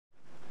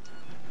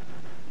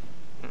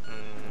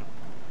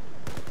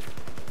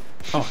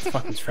Oh, it's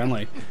fucking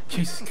friendly.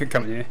 Jesus, could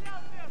come here.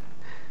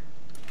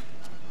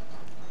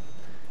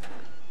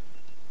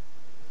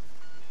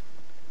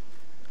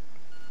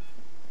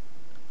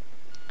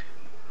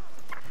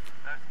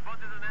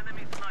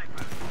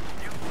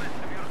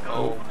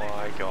 Oh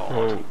my god.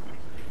 Oh.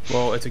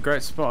 Well, it's a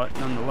great spot,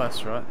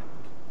 nonetheless, right?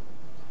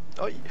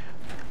 Oh,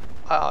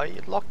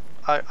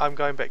 I'm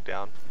going back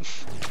down.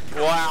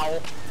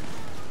 Wow.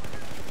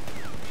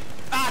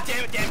 Ah,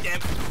 damn it, damn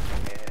it.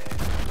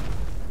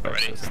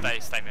 Ready?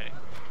 Stay moving.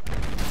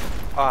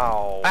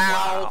 Ow.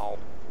 Wow.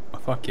 Oh,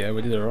 fuck yeah,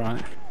 we did it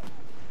right.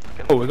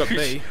 Oh, we got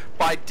B.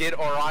 By did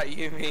alright,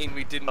 you mean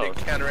we didn't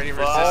encounter any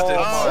resistance?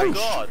 Oh my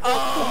god.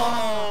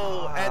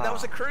 Oh, and that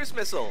was a cruise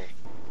missile.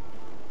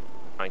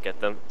 Try and get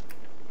them.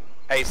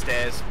 A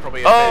stairs,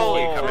 probably a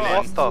Oh, coming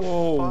What in. the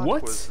Whoa, fuck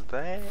what? was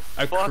that?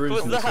 A fuck cruise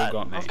was missile that?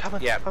 got me. I'm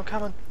coming. Yeah. I'm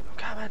coming. I'm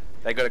coming.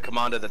 They got a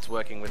commander that's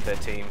working with their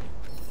team.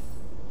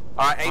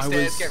 Alright, A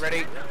stairs, get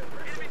ready.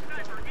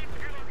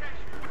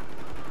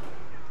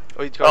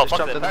 Oh, he's got fuck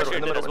jumped in the that. middle,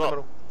 in the Parachute middle, did in the as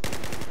middle.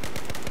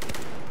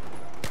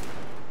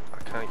 I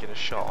can't get a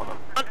shot on him.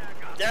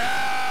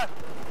 Yeah!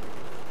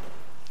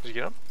 Did you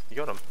get him? You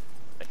got him.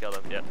 I killed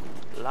him, yeah.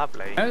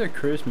 Lovely. How did a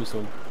cruise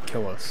missile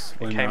kill us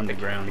when we're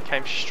underground? It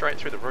came straight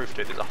through the roof,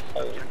 dude. There's a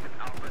hole.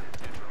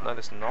 No,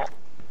 there's not.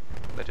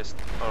 They're just...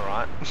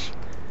 Alright.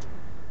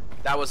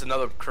 That was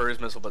another cruise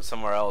missile, but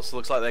somewhere else.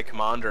 Looks like their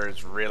commander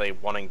is really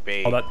wanting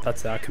B. Oh,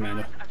 that's our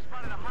commander.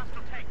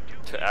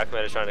 Our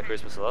commander's trying to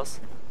cruise missile us.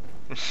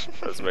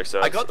 Doesn't make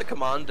sense. I got the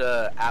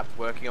commander app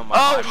working on my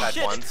Oh iPad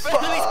shit! once. Is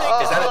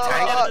that a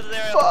tank?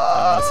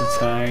 That's a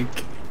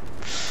tank.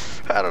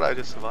 How did I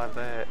just survive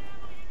that?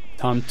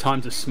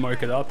 Time to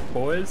smoke it up,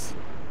 boys.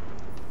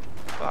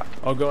 Fuck.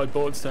 Oh god,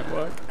 bullets don't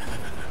work.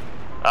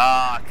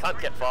 Ah, I can't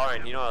get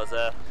firing. You know I was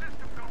there.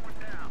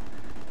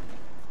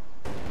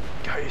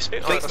 Go, you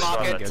speak. Please that's mark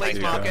right, it, that's please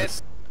right. mark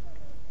it.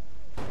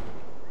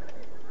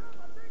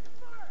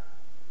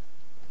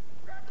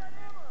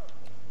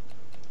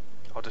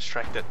 I'll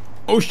distract it.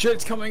 Oh shit,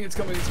 it's coming. It's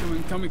coming.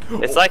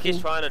 It's like he's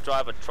trying to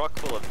drive a truck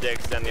full of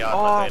dicks down the Oh,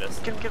 Arthur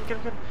get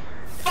him.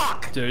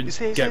 Fuck! Dude, He's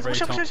here, get ready,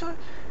 watch Tom.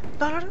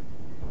 out. No.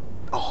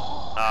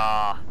 Oh.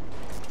 Ah.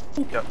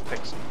 Yep,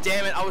 thanks.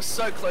 Damn it, I was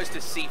so close to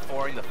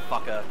C4ing the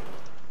fucker.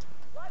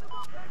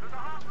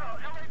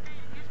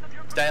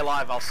 Stay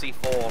alive, I'll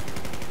C4.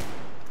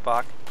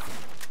 Fuck.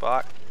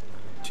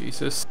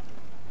 Jesus.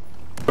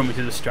 Want me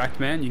to distract,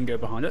 man? You can go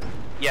behind it.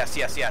 Yes.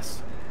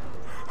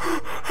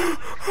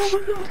 Oh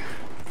my god.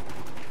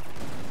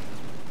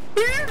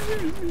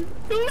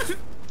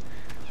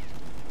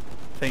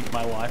 Think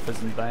my life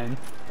is in vain.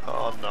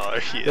 Oh no,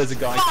 he There's is. a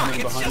guy Fuck, coming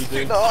it's behind you,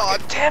 dude. Oh,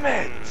 damn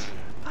it!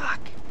 Fuck.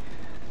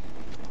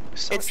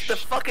 So It's the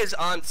fuckers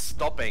aren't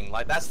stopping.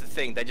 Like, that's the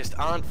thing. They just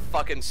aren't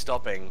fucking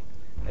stopping.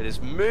 They're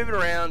just moving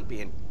around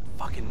being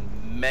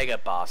fucking mega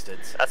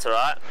bastards. That's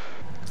alright.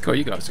 God,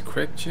 you guys are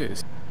quick.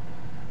 Cheers.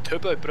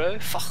 Turbo, bro.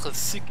 Fucking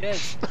sick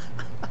ass.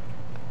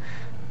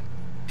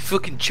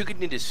 Fucking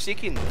chugging into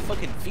second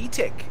fucking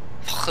VTEC.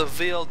 Fucking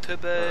VL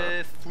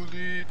turbo.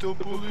 Fully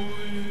turbo.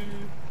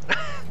 The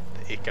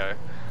echo.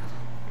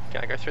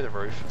 Can I go through the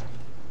roof?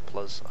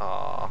 Please.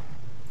 Ah.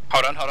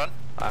 Hold on.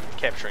 I'm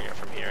capturing it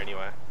from here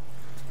anyway.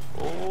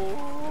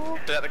 Oh.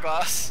 Get out the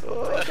glass.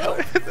 Oh,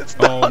 no, that's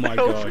Oh not my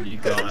helping. god, you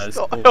That is guys.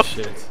 not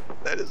Bullshit. helping.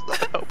 That is not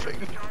helping.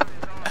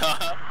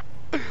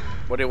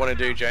 What do you want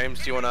to do, James?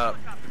 Do you want to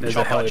There's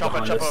a heli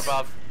chopper behind us.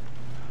 above?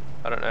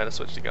 I don't know how to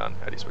switch the gun.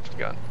 How do you switch the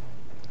gun?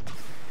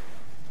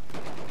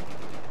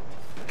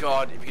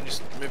 God, if you can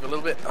just move a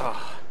little bit.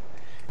 Oh,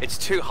 it's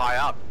too high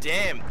up.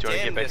 Damn. Do you want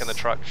to get back in the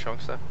truck,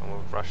 Shonkster? And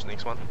we'll rush the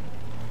next one.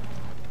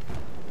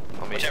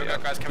 I'll meet Watch out, you. we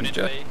got guys coming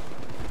into Good B.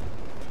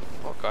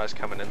 What guy's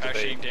coming into B?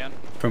 Parachuting down.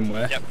 From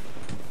where? Yep.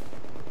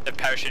 They're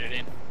parachuted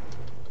in.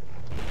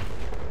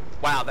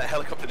 Wow, that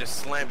helicopter just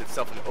slammed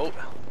itself in. Oh,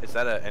 is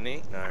that a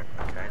any? No.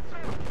 Okay.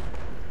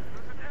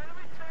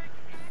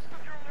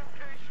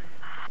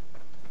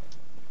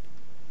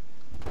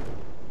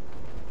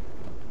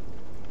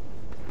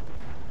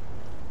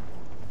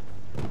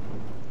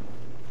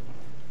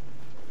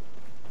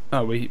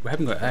 Oh, we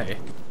haven't got A.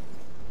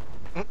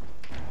 What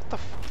the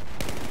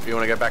f? You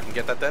want to go back and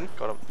get that then?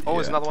 Got him. Oh,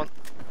 there's Yeah. another one.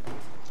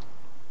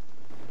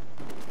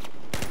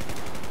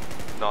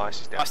 Nice,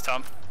 he's down. Nice,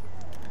 Tom.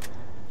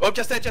 Oh,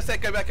 just there.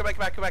 Go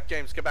back,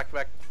 James. Go back.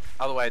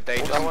 Other way. They're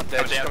that one?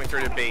 just Down. coming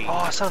through to B.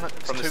 Oh, son of a...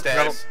 From the it's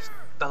stairs.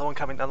 Another one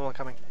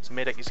coming. It's a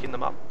medic, he's getting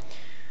them up.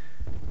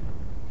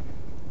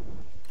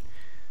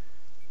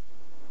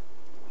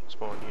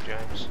 Spawn you,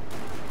 James.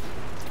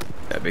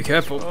 Yeah, be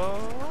careful.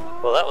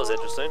 Well, that was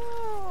interesting.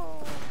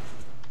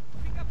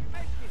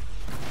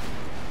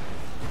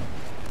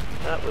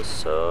 That was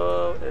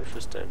so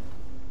interesting.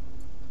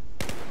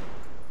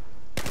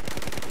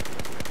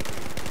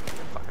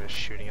 Fucking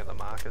shooting at the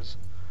markers.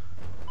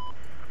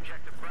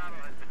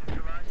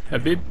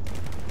 Habib.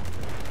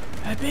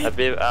 Habib.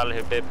 Habib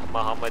al-Habib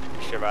Muhammad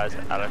Shiraz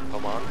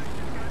al-Kaman.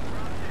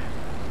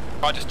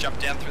 I just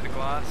jumped down through the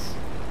glass.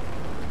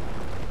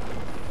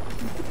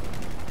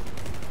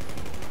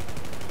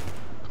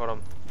 Got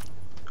him.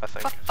 I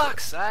think.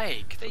 fuck's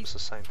sake! It's These the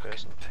same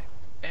person.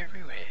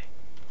 everywhere.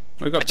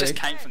 We I got just B.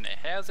 came from there.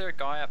 How's there a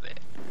guy up there?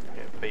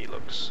 Yeah, B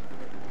looks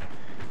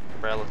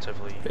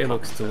relatively. It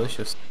looks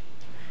delicious.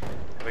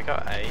 Have we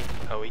got A?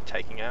 Are we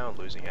taking A or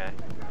losing A?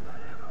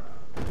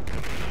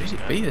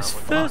 B is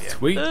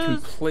fucked. We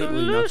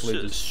completely and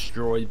utterly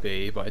destroyed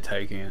B by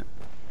taking it.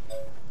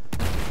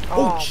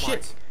 Oh,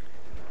 shit!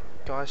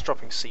 Guys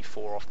dropping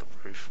C4 off the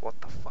roof. What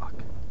the fuck?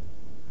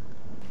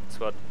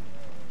 Squad.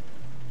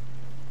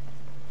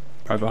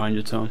 Right behind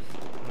you, Tom.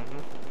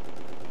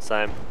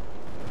 Same.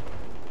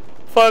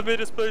 5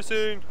 meter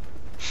spacing!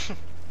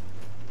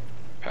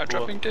 Power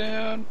dropping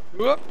down.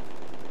 Whoop.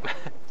 Okay,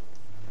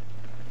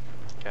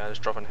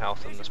 just dropping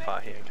health in this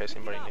part here in case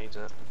anybody needs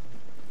it.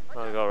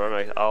 Oh god,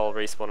 remember, I'll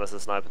respawn as a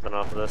sniper then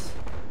after this.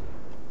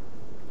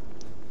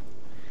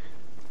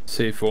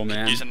 C4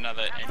 man. Use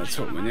another engine. That's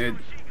what we need.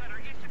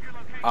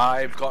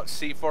 I've got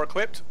C4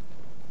 equipped.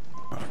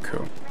 Oh,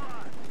 cool.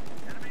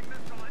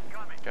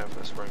 Going for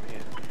this room here.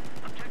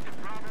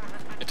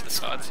 Get to the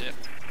sides, yeah.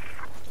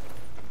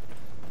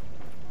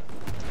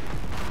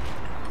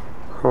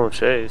 Oh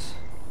jeez.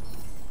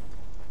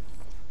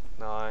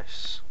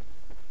 Nice.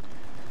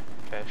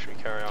 Okay, should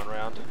we carry on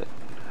round?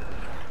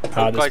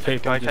 Hardest guy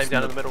people came just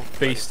down in the middle.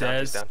 B He's down,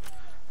 he's stairs. down.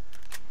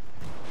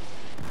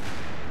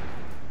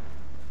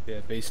 Yeah,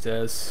 B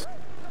stairs.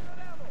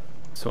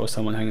 Saw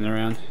someone hanging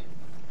around.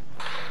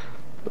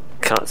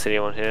 Can't see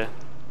anyone here.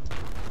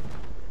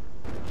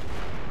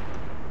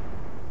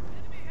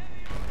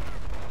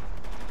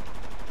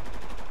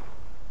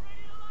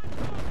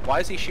 Why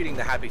is he shooting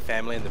the happy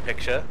family in the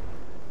picture?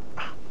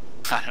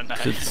 I don't know.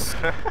 It's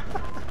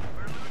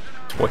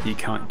what you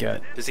can't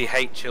get. Does he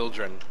hate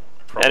children?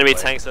 Enemy Probably.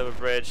 tanks over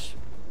bridge.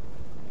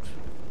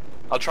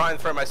 I'll try and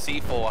throw my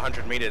C4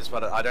 100 meters,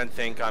 but I don't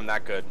think I'm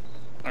that good.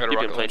 I got a You've been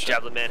rocket playing launcher.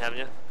 Javelin Man, haven't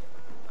you?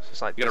 It's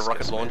just like You got a rocket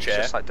discus, man. launcher? It's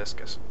just like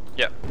discus.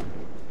 Yep.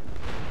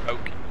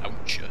 Okay,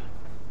 launcher.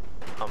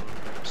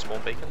 Small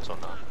beacons or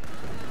not?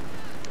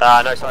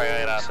 No, sorry,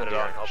 Oh, I'll put it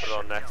on. I'll put it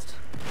on next.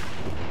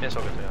 Yeah, it's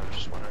all good. I'm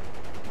just wondering.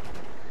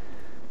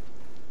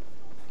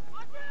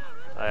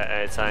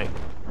 A tank.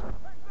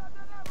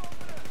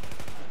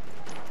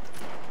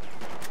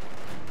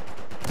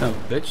 Oh,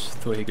 bitch.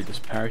 Thought he could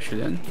just parachute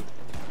in.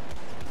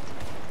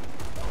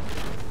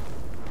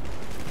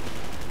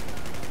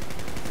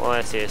 Well,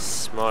 I see a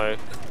smoke.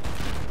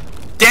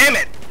 Damn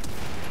it!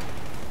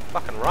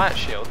 Fucking riot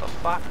shield. The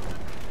fuck?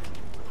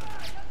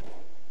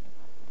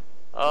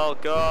 Oh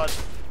god.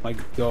 My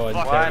god,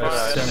 Why there did are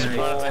I so many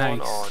spawn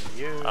tanks. on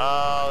you?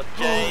 Oh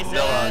Jesus.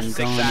 I'm gonna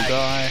zigzag.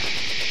 die.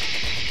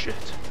 Shit.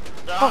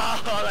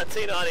 Oh, that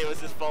T90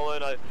 was just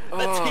following. That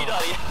T90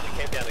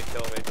 actually came down to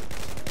kill me.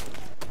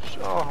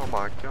 Oh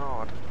my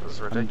god. This is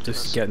I'm ridiculous.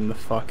 just getting the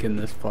fuck in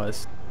this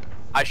place.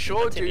 I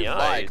sure That's do in the eye.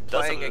 like It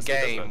doesn't playing a look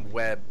game different.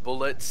 where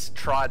bullets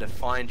try to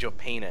find your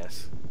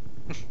penis.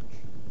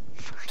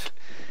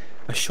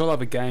 I sure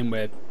love a game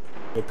where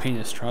your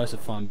penis tries to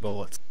find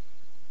bullets.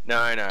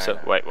 No, no. So,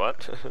 no. wait,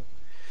 what?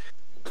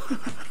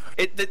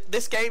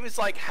 This game is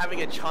like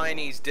having a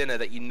Chinese dinner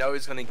that you know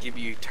is going to give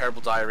you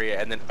terrible diarrhea,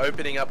 and then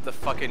opening up the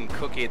fucking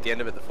cookie at the end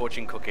of it, the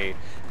fortune cookie,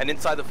 and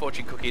inside the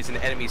fortune cookie is an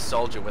enemy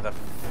soldier with a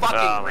fucking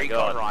Oh my recon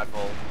God.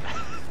 rifle,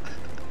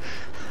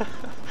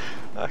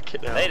 Okay,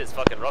 They just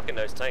fucking rocking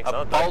those tanks, a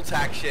aren't they? bolt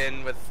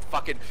action with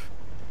fucking.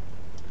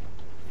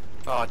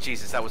 Oh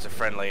Jesus, that was a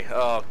friendly.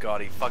 Oh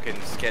god, he fucking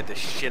scared the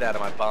shit out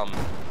of my bum.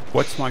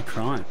 What's my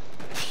crime?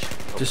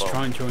 Just well.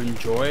 trying to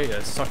enjoy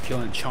a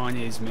succulent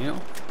Chinese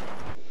meal?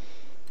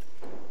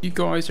 You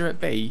guys are at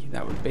B,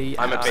 that would be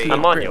I'm at B. absolute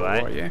I'm on real, your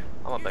way. right, yeah?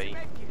 I'm on B.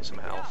 Get some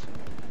health.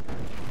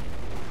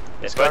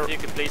 If go. both of you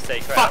could please stay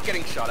Fuck, crouched.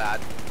 getting shot at.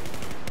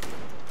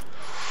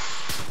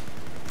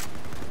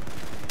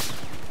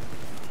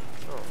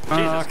 Oh, Jesus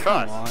Ah,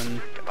 come Christ.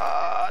 on. Come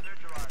on.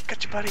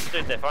 Got you, buddy.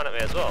 Dude, they're firing at me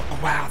as well. Oh,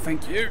 wow,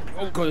 thank you.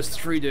 Oh god, there's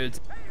 3 dudes.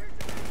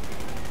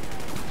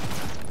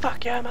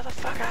 Fuck yeah,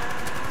 motherfucker.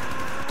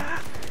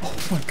 Oh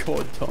my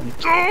god, Tom.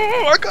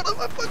 Oh, I got him.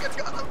 I fucking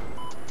got him.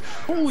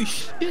 Holy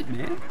shit,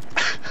 man.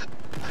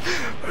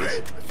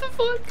 What the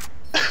fuck?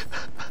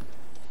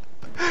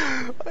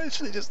 I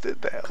actually just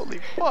did that. Holy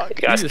fuck. You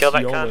guys you kill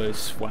just that cunt. YOLO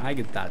swag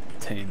at that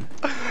team.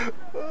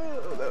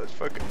 Oh, that was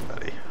fucking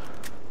funny.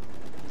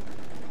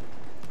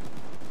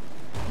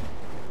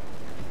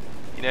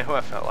 You know who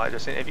I felt like?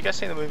 Have you guys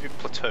seen the movie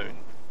Platoon?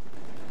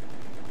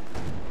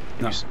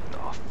 No.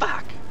 Oh,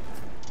 fuck.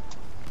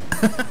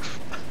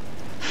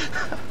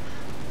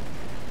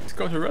 He's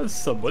got to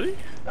arrest somebody.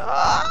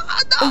 Ah,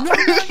 no!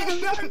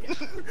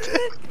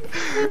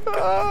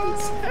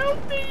 Oh,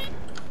 help me!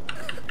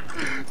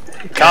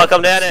 Carl,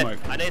 come down here. Smoke.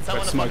 I need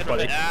someone to Smoke, fucking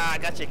buddy. I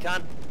got you,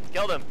 cunt.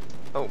 Killed him.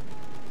 Oh,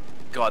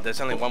 God, there's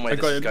only one way I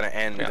this got is him. gonna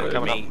end. yeah, I'm with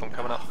coming me. up. I'm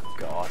coming up.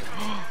 God.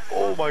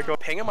 Oh my god.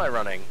 Ping am I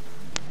running?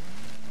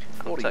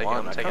 I'm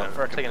 41. I can't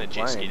fucking taking a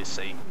jet ski complain. to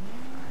sea.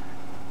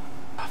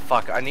 Ah,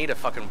 fuck, I need a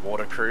fucking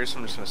water cruise.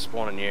 I'm just gonna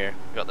spawn a new.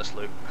 Got this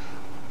loot.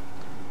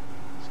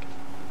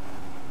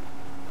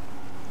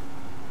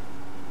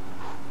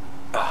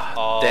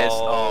 There's.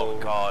 Oh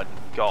god.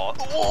 God.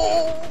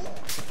 Oh,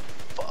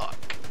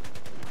 fuck.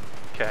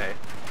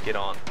 Get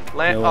on.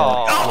 Land.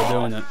 Miller, Oh, we're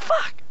doing it.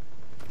 fuck.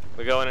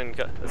 We're going in.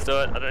 Let's do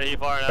it. I don't know who you're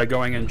firing We're at.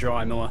 going in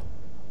dry, Miller.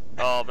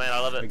 Oh man, I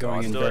love it. We're going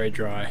Let's in do very it.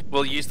 dry.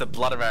 We'll use the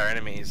blood of our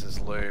enemies as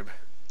lube.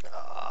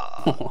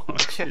 Oh,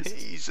 Jesus.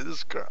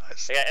 Jesus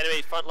Christ. Okay,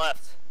 enemy front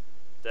left.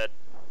 Dead.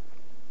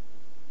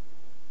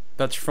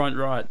 That's front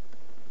right.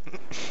 Okay,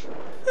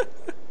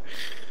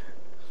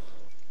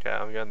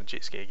 I'm going to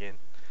jet ski again.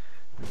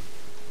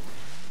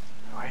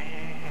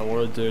 A lot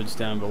of dudes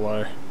down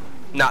below.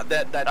 Nah,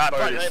 that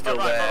boat is still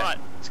there. Right.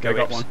 Let's I go,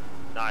 got Eps. one.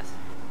 Nice.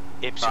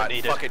 Eps, Right,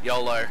 needed. fuck it,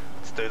 YOLO.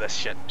 Let's do this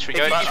shit. Should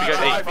we If go? you Should we go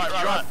drive, eat? if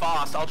you drive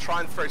fast, I'll try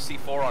and throw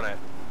C4 on it.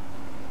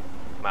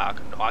 Mate,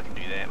 I can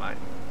do that, mate.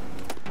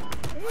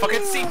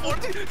 Fucking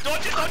C4!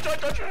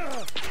 Dodge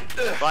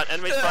it! Front,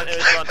 enemies front,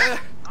 enemies front.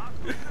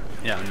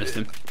 Yeah, I missed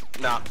him.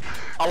 Nah.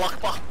 Allah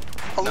Akbar.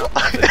 No.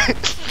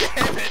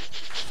 Damn it.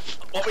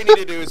 What we need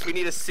to do is we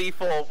need a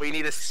C4. We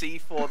need a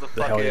C4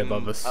 the hell yeah, fucking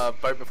above us.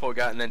 boat before we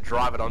go out and then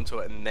drive it onto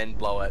it and then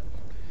blow it.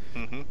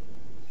 Mhm.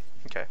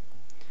 Okay.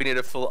 We need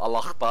a full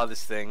Allah Akbar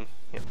this thing.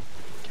 Yep.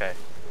 Okay.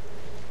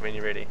 When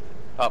you're ready.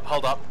 Up,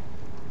 hold up.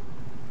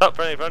 Up,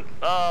 friendly front.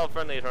 Oh,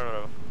 friendly front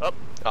over. Up.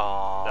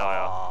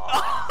 Oh.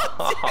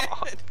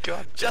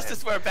 God. Just damn.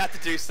 as we're about to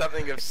do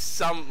something of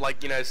some,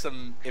 like, you know,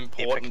 some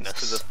importance Epicness.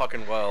 to the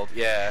fucking world.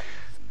 Yeah.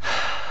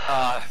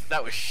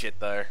 That was shit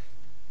though.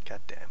 God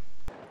damn.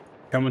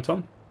 Coming,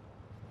 Tom?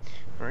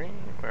 Where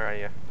are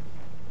you?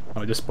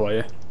 I'll just blow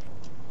you.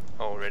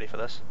 Oh, ready for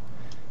this?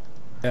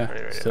 Yeah,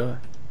 Ready, let's do it.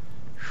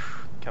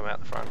 Come out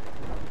the front.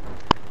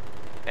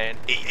 And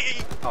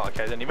oh,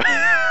 okay, then you.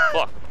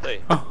 Fuck.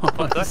 Hey.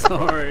 Oh,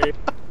 sorry.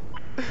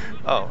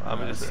 Oh, I'm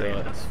Let's just do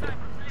it. Let's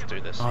do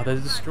this. Oh, they're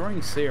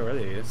destroying C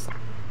already. It's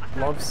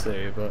love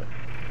C, but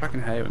I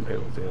fucking hate when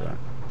people do that.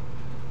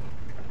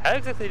 How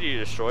exactly do you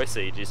destroy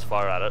C? You just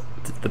fire at it.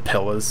 The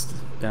pillars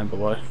down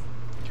below.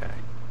 Okay.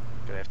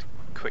 Gonna have to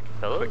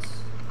Pillars?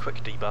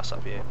 quick debus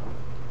up here.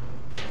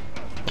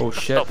 Oh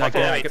shit! Oh, fuck,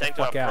 Get enemy out! Get the tank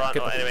fuck up out! front,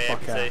 Get or the enemy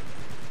fuck out! APC.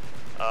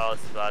 Oh,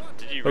 this is bad.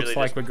 Did you Looks really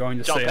like just we're going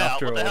to jump C out?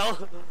 after What the all.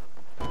 hell?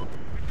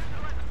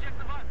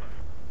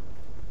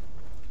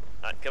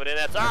 Alright, coming in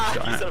out.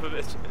 Ah, you son of a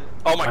bitch.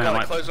 Oh my I don't god,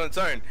 like- it closed on its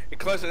own. It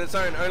closed on its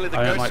own. Only the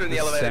I don't ghosts like are in the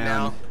the elevator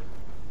now. sound.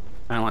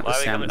 I don't like Why the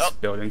are we sound coming this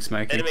up? building's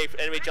making.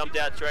 Enemy jumped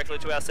out directly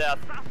to our south.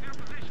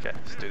 Okay,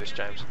 let's do this,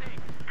 James.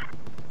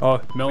 Oh,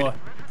 Miller,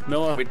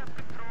 Miller.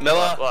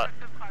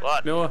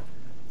 What? Miller,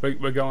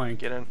 we're going.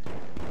 Get in.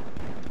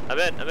 I'm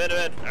in.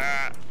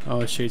 Ah.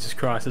 Oh Jesus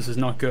Christ, this is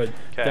not good.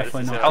 Okay,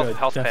 Definitely this is not a good.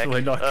 health pack.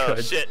 Definitely not Oh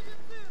good. shit.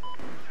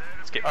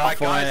 Let's get Alright,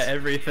 Fire guys.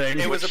 everything.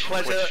 It was a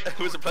pleasure. It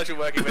was a pleasure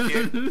working with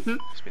you.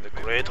 It's been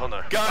a great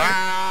honor. Go.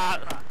 Ah.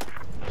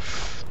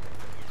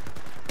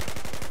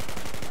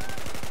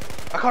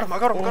 I got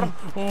him.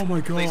 Oh my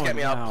god. Please get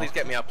me wow. up. Please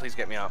get me up. Please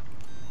get me up.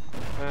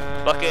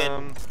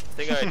 Fucking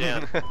Stingo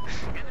down.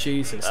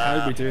 Jesus, how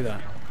did we do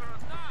that?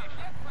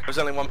 There's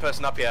only one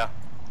person up here.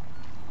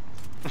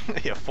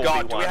 Yeah, 4v1.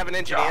 God, do we have an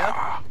engineer?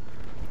 Yeah.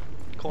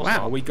 Of course Wow,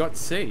 not. we got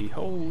C.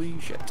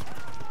 Holy shit.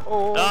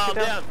 Oh, Oh, I'm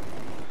get down.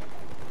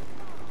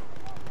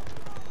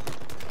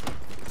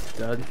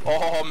 Dead.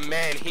 Oh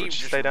man, he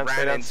just Stay down, ran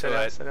stay down, into stay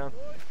down, it. stay down.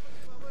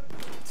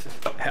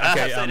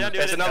 Okay, stay down, do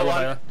There's it. another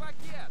one.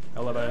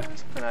 Elevator.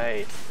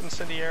 Grenade,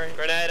 incendiary.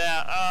 Grenade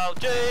out. Oh,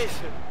 jeez.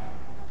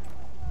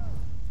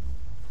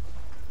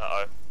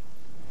 Uh-oh.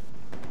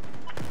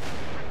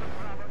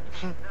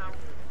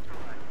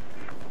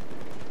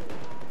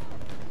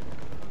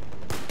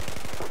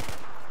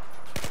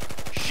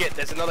 Shit,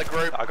 there's another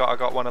group. I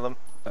got one of them.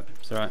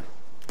 It's alright.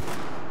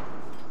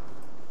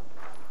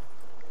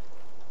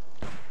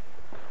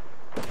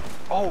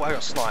 Oh, I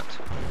got sniped.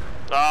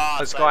 Oh,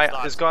 There's snipe.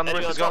 a guy on the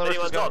roof, there's a guy on the roof,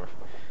 there's a guy on the roof.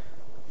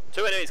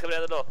 Two enemies coming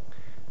out the door.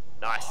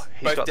 Nice.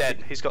 Both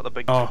dead. He's got the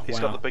big. Oh, He's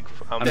wow. got the big.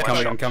 I'm one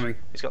coming, shot. I'm coming.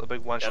 He's got the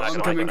big one Yeah, shot. that's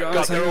I'm fine. coming, God,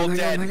 guys. they're all Hang on,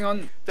 dead. hang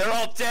on. They're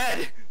all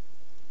dead.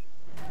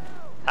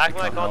 How come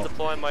I can't can't help.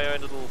 deploy my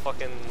own little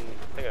fucking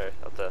thingo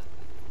up there?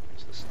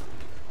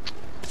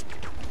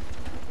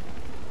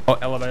 Oh,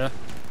 elevator.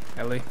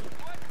 Ellie.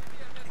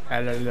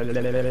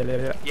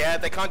 Yeah,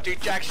 they can't do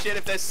jack shit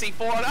if there's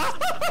C4 on it.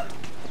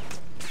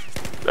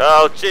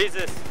 Oh,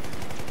 Jesus.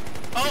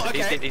 Oh,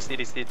 okay. He's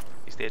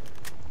dead.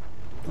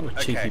 Oh,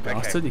 cheeky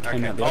bastard, he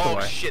came out the oh other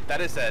way. shit,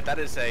 that is a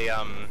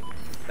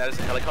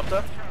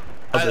helicopter.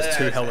 Oh, there's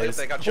two it's helis.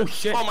 a gunshot. Oh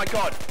shit. Oh my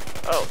god.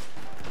 Oh.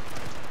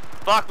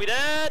 Fuck, we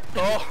dead!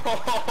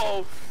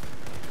 Oh.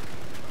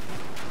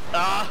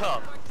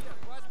 Oh.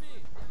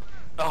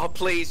 Oh,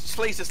 please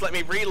just let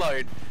me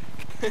reload.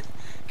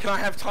 Can I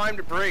have time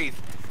to breathe?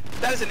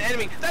 That is an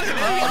enemy. That is an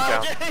enemy.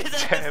 Oh,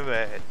 Jesus. Damn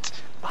it!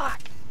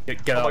 Fuck!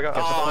 Get Oh up. my God. Get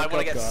the Oh, I fuck want to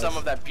up, get guys. some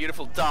of that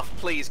beautiful duff.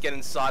 Please get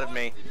inside of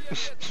me.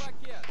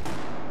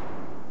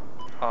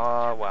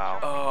 Oh wow.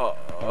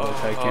 Oh,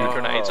 take it.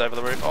 Grenades over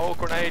the roof. Oh,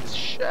 grenades!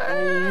 Shit!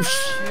 Oh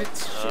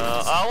shit.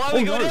 Oh, why are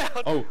we Oh going no. out?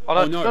 Oh,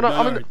 Oh no, no!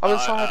 I'm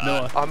inside.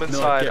 Miller, I'm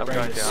inside. Miller, I'm get going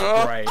ready to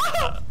down. spray.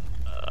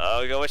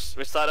 Oh, we go. Which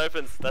side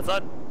opens? That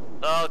side?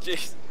 Oh,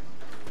 jeez.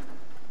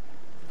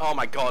 Oh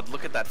my god,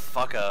 look at that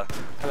fucker.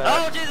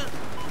 Oh, Jesus.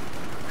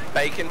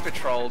 Bacon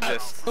Patrol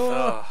just.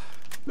 Oh.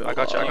 I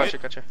got you, I got you,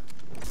 got you.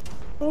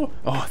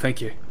 Oh,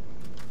 thank you.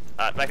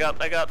 Alright, back up,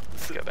 back up.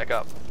 Let's go back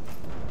up.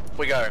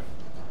 We go.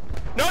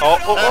 No, Oh,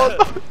 no, oh, no.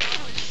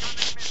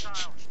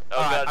 oh.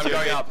 Alright, I'm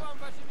going up.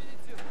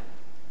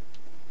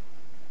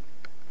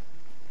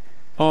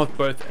 Oh,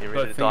 both You ready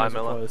both to fingers die, are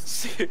Miller?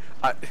 closed.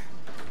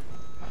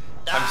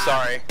 I'm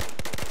sorry.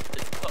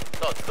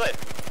 Oh, it's clear.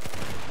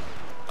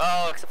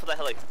 Oh, except for the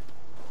heli.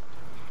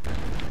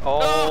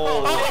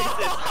 Oh.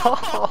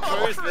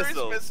 Cruise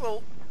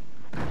missile.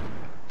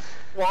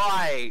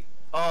 Why?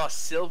 Oh,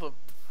 Silver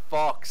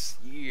Fox,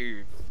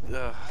 you.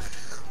 Ugh.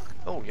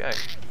 Oh, yay.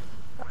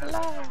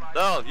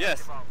 Oh,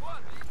 yes.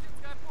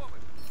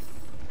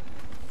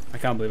 I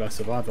can't believe I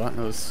survived that.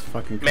 That was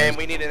fucking crazy. Man,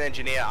 we need an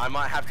engineer. I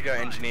might have to go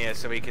engineer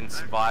so we can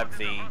survive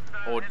the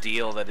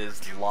ordeal that is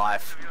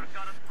life.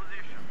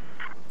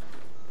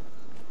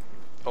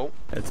 Oh.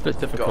 It's a bit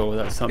difficult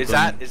without something. Is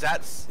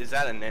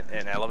that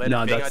an elevator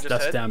No, thing I that's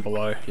just heard? down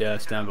below. Yeah,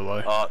 it's down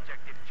below. Oh,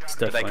 It's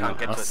but they definitely can't not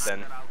get to us. us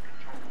then.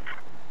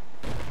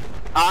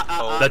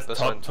 Oh, That's this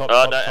top, one. top, Oh,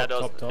 top, no, top,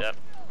 outdoors. top, top. Yep.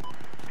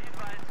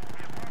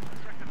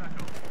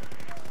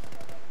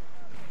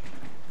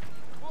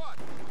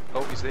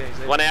 Oh, he's there, he's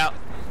there. One out.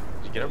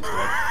 Did you get him?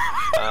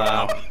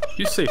 Wow.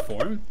 You see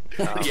for him?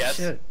 Yes.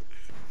 Shit.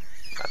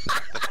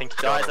 I think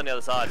he Guys got on him. the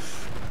other side.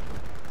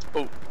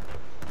 Oh.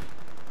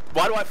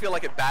 Why do I feel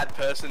like a bad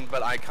person,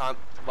 but I can't,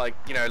 like,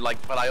 you know,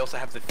 like, but I also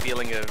have the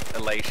feeling of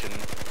elation,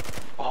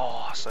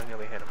 Oh, so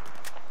nearly hit him.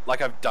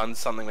 like I've done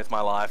something with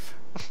my life.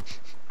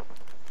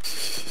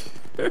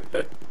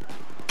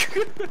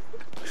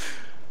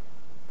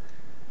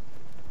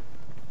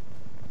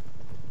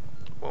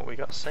 What we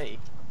got C?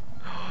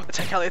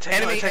 Attack heli, attack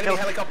heli, Enemy, attack enemy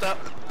heli. helicopter.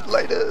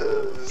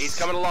 Later. He's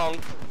coming along.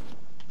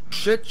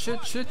 Shit,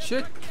 shit, shit,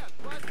 shit.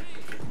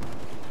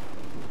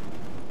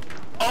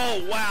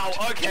 Oh wow.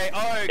 Okay.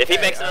 Okay. If he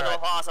makes it on the alright.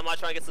 horse, I might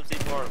try and get some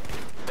seeds for him.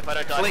 If I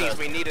don't die Please, first.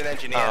 we need an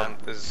engineer.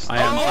 There's I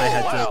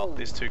had to. wow.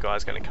 there's two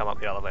guys going to come up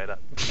the elevator.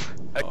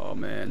 Oh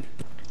man.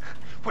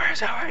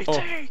 Where's our AT? Oh,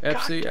 God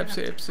FC, damn FC,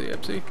 it. FC,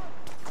 FC.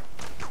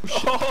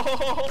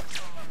 Oh,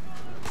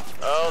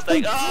 Oh,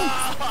 thank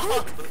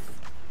God.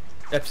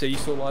 FC, you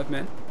still alive,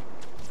 man?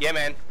 yeah,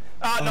 man.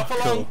 Not for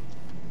cool. long.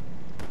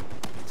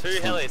 Two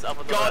helis up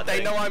on the God, right they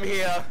thing. know I'm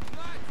here.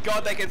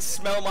 God, they can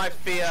smell my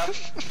fear.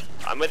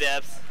 I'm with the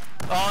abs.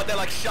 Oh, they're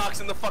like sharks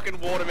in the fucking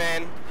water,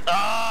 man.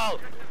 Oh!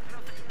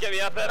 Get me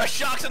up, Ed.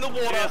 Sharks in the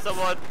water. Shoot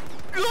someone.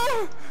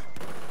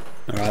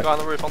 Alright. Guy on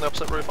the roof, on the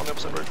opposite roof, on the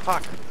opposite roof.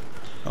 Fuck.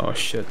 Oh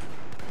shit.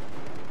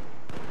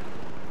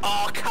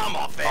 Oh, come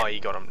off it. Oh, you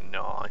got him.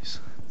 Nice.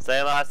 Stay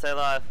alive, stay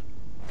alive.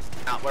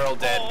 We're all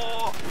dead.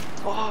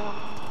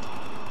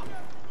 Oh.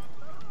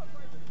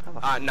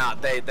 Nah,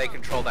 they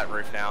control that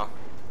roof now.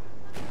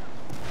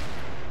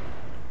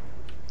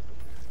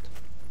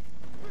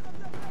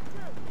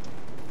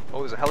 Oh,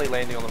 there's a heli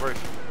landing on the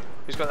roof.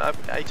 Who's got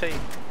AT?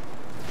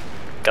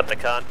 Got the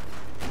cunt.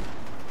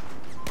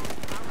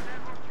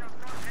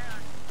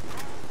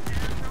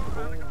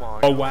 Oh my.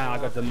 Oh wow, I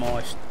got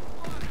demolished.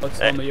 Let's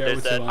Hey, tell me over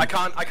there's to that. him. I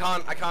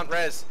can't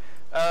res.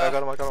 I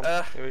got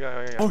him, Here we go,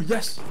 here we go. Oh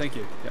yes, thank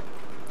you. Yep.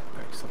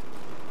 Excellent.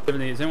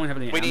 Does anyone have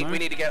any ammo? we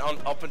need to get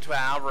up into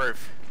our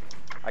roof,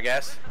 I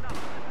guess.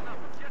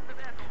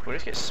 We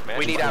just get smashed.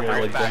 We need by our the roof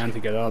really back. down to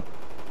get up.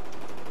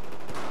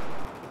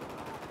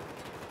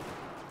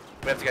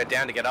 We have to go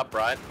down to get up,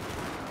 right?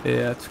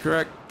 Yeah, that's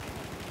correct.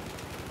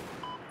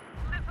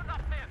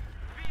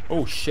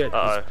 Oh shit.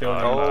 Uh-oh. this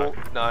building- Oh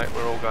no,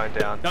 we're all going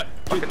down. No,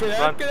 Fucking get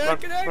run, out, get run, out,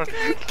 get out, run.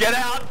 get out. Get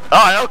out!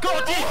 Oh,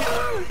 God,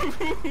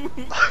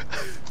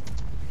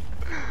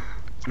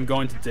 I'm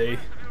going to D.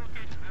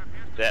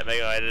 That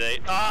big way to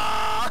eat.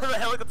 Ah, the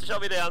helicopter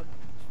shot me down.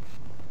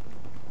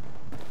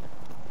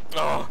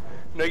 Oh,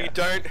 no, you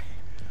don't.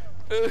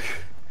 Ugh.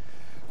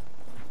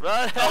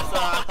 Run,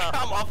 Oh,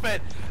 come off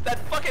it! That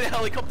fucking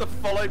helicopter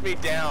followed me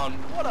down.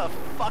 What a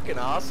fucking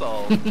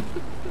asshole!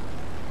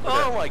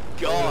 Oh my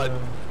god!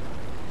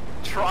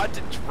 Tried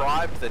to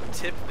drive the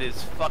tip of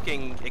his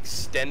fucking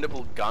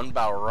extendable gun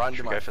barrel right into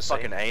Should we my go for C?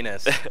 fucking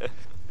anus.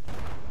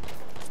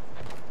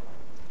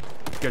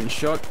 Getting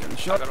shot, getting I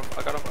shot. got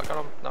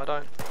him. No, I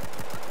don't.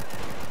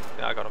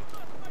 Yeah, I got him.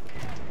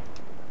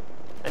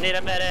 I need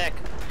a medic.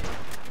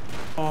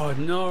 Oh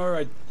no,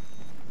 I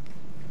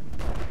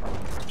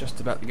just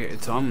about to get your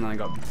time and then I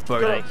got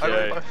bowed Thank up. I got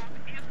you. them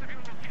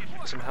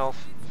both. Some health.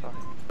 Fuck.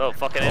 Oh,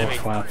 fucking Oh, enemy.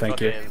 wow, thank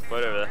you. Fucking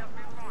boat over there.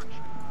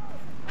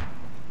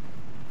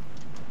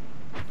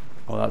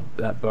 Oh,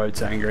 that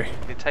boat's angry.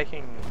 They're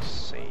taking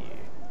C.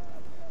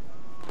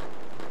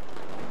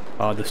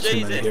 Oh, there's too many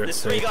Jesus, here at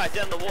there's three sea. guys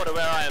down the water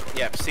where I am.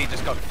 Yep, C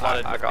just got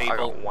flooded I with got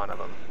people. one of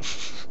them.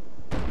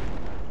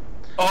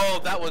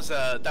 Oh, that was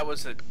a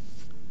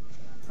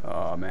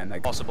Oh man, they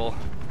possible.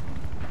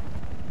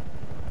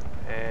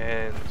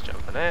 And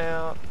jumping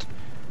out.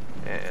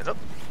 And up.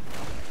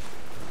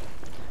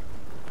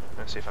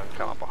 Let's see if I can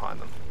come up behind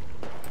them.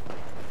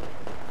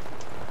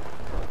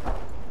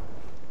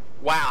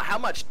 Wow, how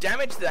much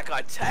damage did that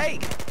guy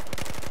take?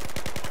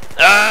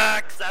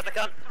 Ah, stab the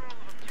cunt.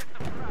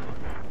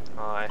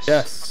 Nice.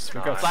 Yes,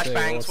 we got Nice. C,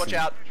 Flashbangs, awesome. watch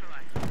out.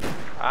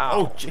 Ow.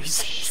 Oh,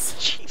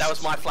 Jesus. That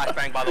was my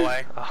flashbang, by the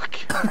way. Oh,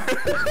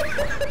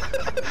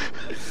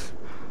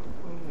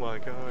 oh my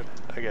god.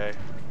 Okay.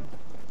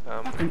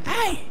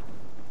 Hey!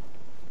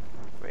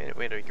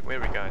 Where do we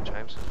go,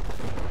 James?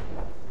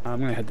 I'm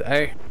gonna head to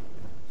A.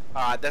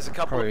 Alright, there's a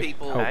couple Probably of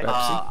people.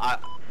 help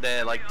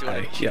They're like doing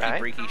Aye. cheeky Yeah.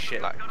 breaky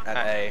shit Like, at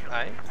A.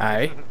 Aye.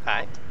 Aye.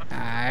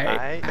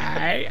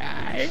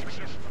 Aye.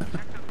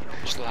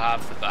 Still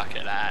have the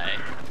bucket, eh?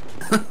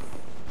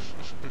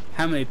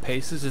 How many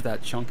paces is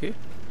that, Chunky?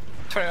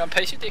 21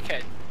 pace, you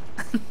dickhead.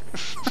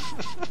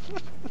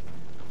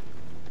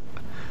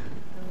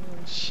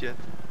 Shit.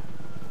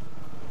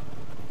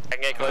 I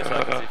can get closer,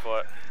 I can see for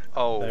it.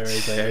 Oh. There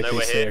is shit. a No,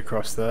 we're APC here.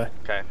 across there.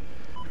 Okay.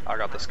 I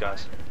got this,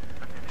 guys.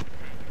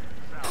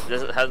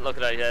 Hasn't looked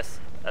at it yet.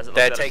 Hasn't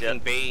They're looked at us taking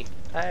yet. B.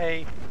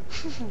 Hey.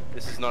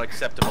 This is not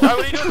acceptable. Oh,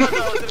 what are you doing, bro?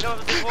 I was gonna come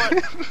up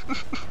and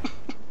support.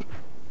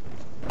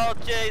 Oh,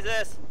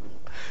 Jesus.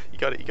 You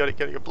got it,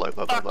 blah,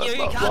 blah, blah, Fuck blah, you, you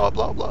blah, cunt.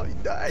 blah, blah, blah.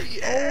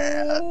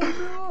 Yeah.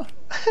 Oh,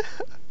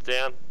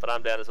 Down, but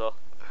I'm down as well.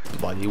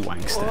 bloody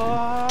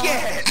wankster.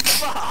 Get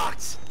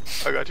fucked!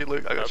 I got you,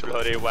 Luke. I got you, Luke.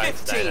 Bloody wank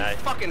 15 stain, eh?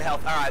 fucking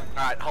health.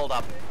 Alright, hold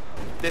up.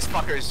 This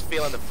fucker is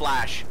feeling the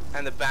flash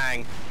and the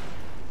bang.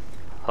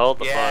 Hold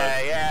the Yeah,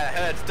 phone. yeah, it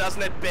hurts,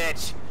 doesn't it,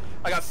 bitch?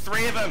 I got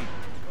 3 of them.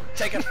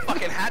 Take a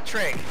fucking hat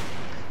trick.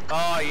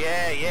 Oh,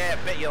 yeah,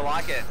 bet you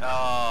like it.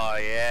 Oh,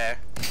 yeah.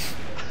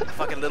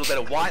 Fucking little bit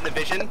of white in the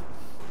vision.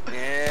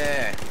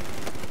 Yeah.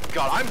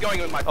 God, I'm going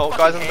with my Oh, fucking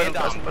guys in the hand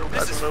middle, up. guys in the middle, This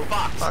guys is in the middle.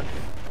 fucked. Fuck.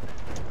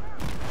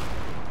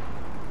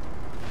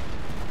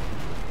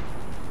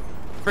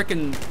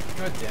 Frickin'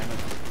 god damn it.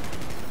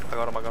 I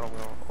got him.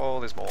 Oh,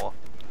 there's more.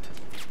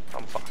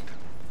 I'm fucked.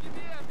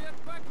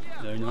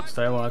 No, not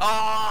stay alive.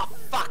 Oh,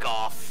 fuck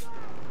off.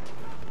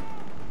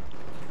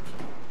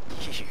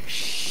 You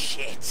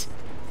shit.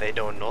 They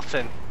doing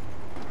nothing.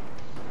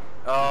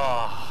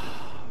 Oh.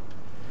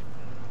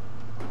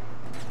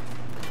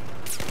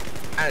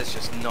 That is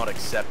just not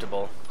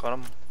acceptable. Got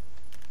him.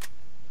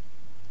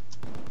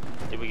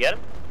 Did we get him?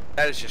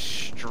 That is just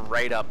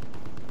straight up.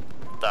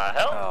 The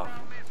hell? Oh.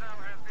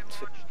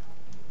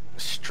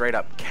 Straight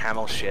up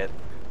camel shit.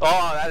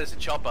 Oh, that is a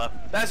chopper.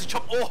 That is a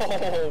chopper.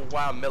 Oh,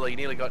 wow, Miller, you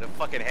nearly got a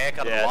fucking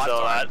haircut Yeah, of it's a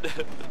lifetime.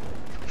 alright.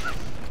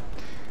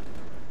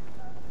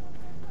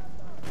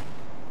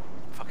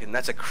 Fucking,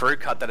 that's a crew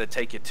cut that'd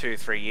take you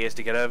 2-3 years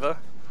to get over.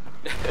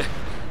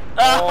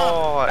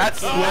 Oh,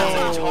 That's a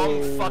whoa.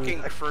 Tom fucking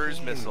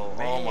Cruise missile.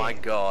 Oh my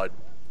god.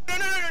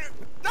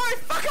 No,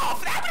 fuck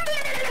off!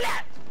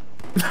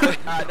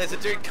 There's a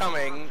dude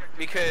coming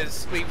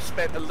because we've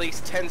spent at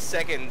least 10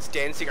 seconds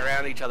dancing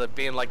around each other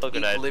being like Look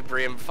at that.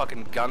 equilibrium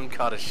fucking gun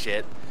cutter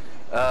shit.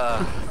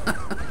 God.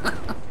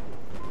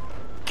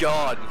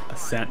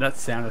 That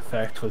sound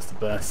effect was the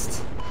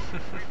best.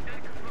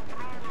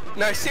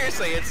 No,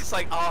 seriously, it's just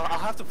like, oh, I'll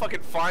have to fucking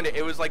find it.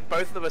 It was like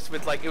both of us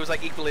with like, it was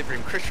like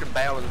equilibrium. Christian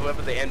Bale and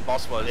whoever the end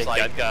boss was, Yeah,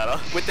 like, gun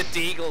cutter. with the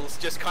deagles,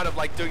 just kind of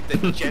like doing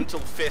the gentle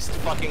fist,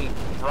 fucking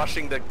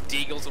brushing the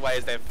deagles away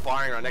as they're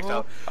firing right next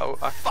to our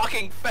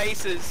fucking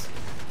faces.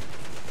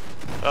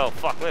 Oh,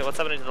 fuck, wait, what's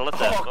happening to the left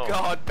there? Oh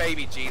god,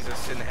 baby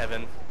Jesus in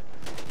heaven.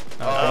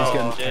 Oh, he's Oh,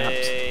 getting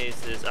capped.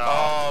 Jesus.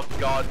 Oh. Oh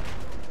god.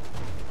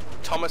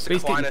 Thomas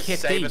He's getting Aquinas,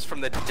 kicked save in. us from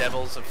the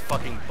devils of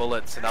fucking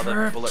bullets and other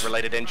Correct.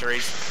 bullet-related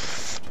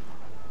injuries.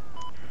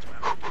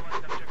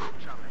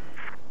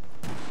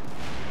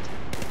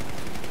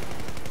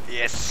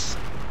 Yes.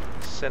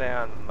 Sit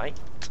down, mate.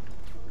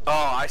 Oh,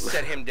 I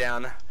set him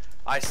down.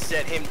 I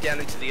set him down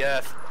into the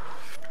earth.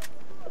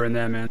 We're in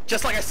there, man.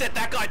 Just like I set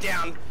that guy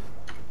down.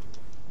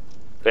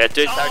 Yeah,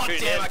 dude, Oh, start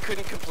shooting damn, him. I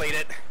couldn't complete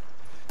it.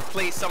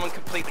 Please, someone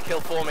complete the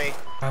kill for me.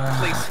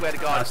 Please, swear to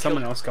God.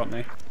 Someone else got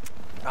me.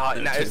 Oh,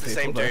 There no, are it's two the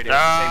same people dude. there.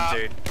 It's the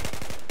same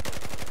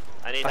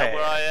dude. I need help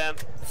where I am.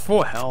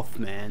 4 health,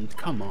 man.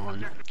 Come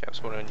on. Okay, I'm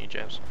spawning on you,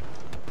 James.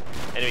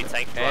 Enemy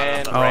tank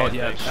And flying ran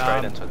yeah,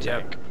 straight into a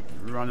tank.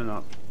 Running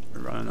up.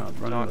 Running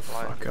Don't the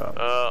fly. fuck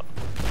up.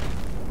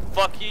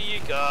 Fuck you, you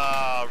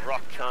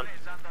rock cunt.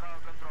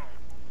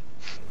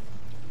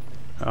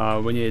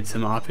 We need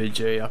some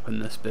RPG up in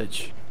this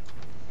bitch.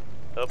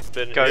 Up,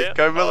 spin Go, here.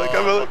 go, Miller, go,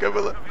 Oh, Miller, go,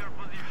 Miller.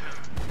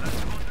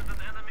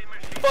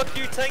 Fuck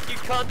you, tank, you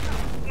cunt.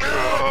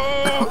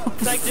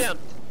 Tank down.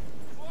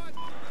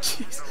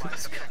 Jesus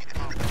Christ.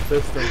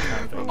 They're still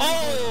camping.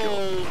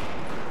 Oh!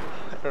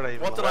 I don't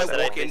even What did know I that.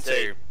 walk APC?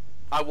 into?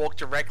 I walked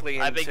directly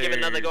into... I've been given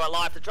another go at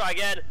life to try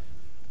again.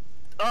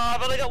 Oh,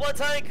 I've only got 1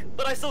 tank,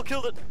 but I still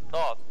killed it.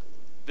 Oh,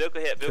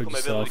 vehicle hit, vehicle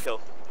Killed mobility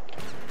kill.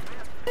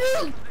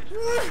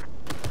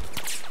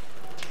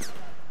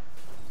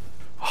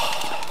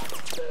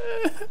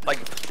 Like,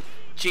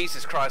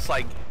 Jesus Christ,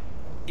 like...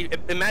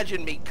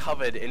 Imagine me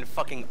covered in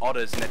fucking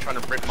otters and they're trying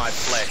to rip my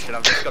flesh and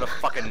I've just got a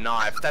fucking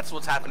knife. That's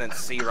what's happening at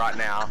sea right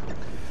now.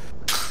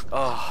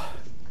 Oh...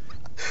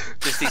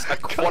 Just these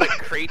aquatic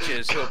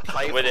creatures who are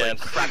playful With and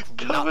it. crack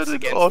Covered nuts in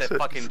against otters. their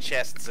fucking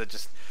chests are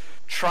just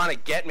trying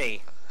to get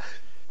me.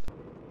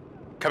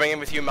 Coming in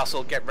with you,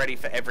 Muscle, get ready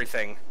for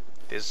everything.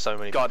 There's so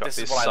many, God, this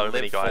is there's what I so live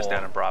many guys for.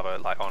 down in Bravo,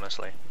 like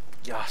honestly.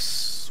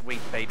 Yes,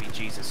 sweet baby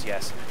Jesus,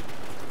 yes.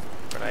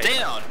 Grenade.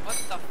 Down! What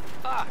the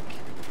fuck?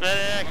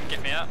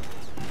 Get me up.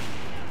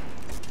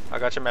 I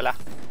got you, Mela.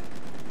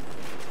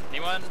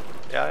 Anyone?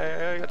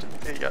 Yeah, I got you.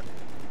 Here you go.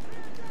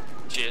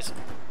 Cheers.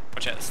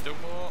 Watch out, there's still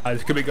more.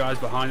 There's could be guys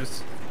behind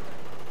us.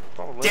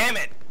 Probably. Damn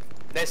it!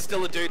 There's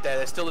still a dude there,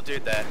 there's still a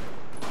dude there.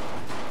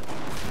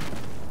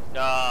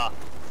 Ah.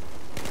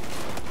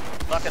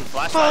 Fucking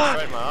flashlight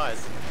right in my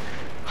eyes.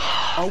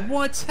 Oh,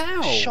 what?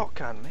 How?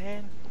 Shotgun,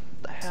 man.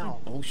 What the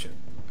hell? Bullshit.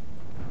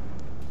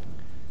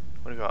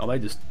 What do we got? Oh, they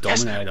just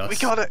dominate us. We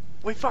got it!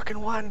 We fucking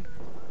won!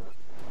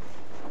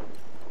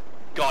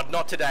 God,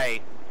 not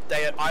today.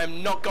 I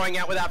am not going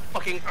out without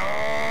fucking.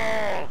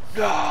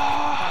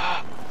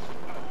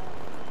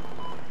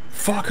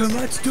 Fuck 'em,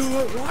 let's do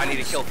it. What? I need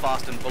to kill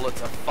fast and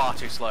bullets are far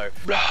too slow.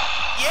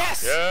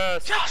 Yes!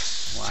 Yes!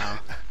 Yes!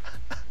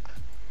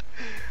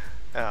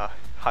 Wow.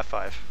 High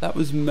five. That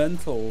was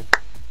mental.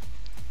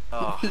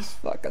 Oh. That was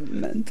fucking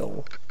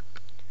mental.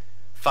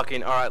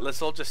 Fucking alright,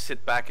 let's all just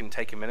sit back and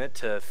take a minute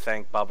to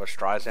thank Barbara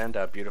Streisand,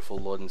 our beautiful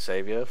Lord and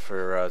Savior,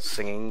 for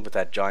singing with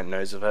that giant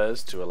nose of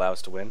hers to allow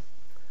us to win.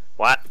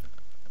 What?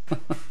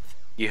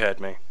 You heard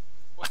me.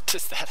 What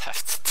does that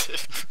have to do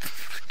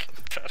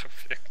with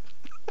Battlefield?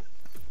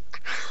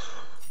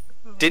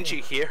 Didn't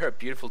you hear her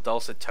beautiful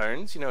dulcet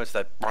tones? You know, it's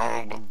that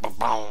bong, bong, bong,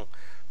 bong,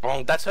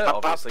 bong. That's her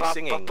obviously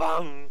singing.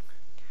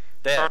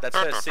 There, that's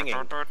her singing.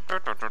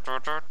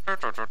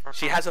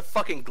 She has a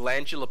fucking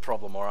glandular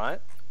problem,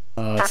 alright?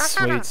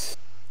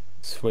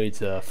 Sweet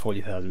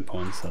 40,000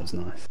 points, that was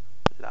nice.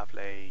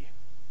 Lovely.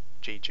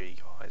 GG,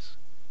 guys.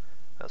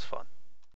 That was fun.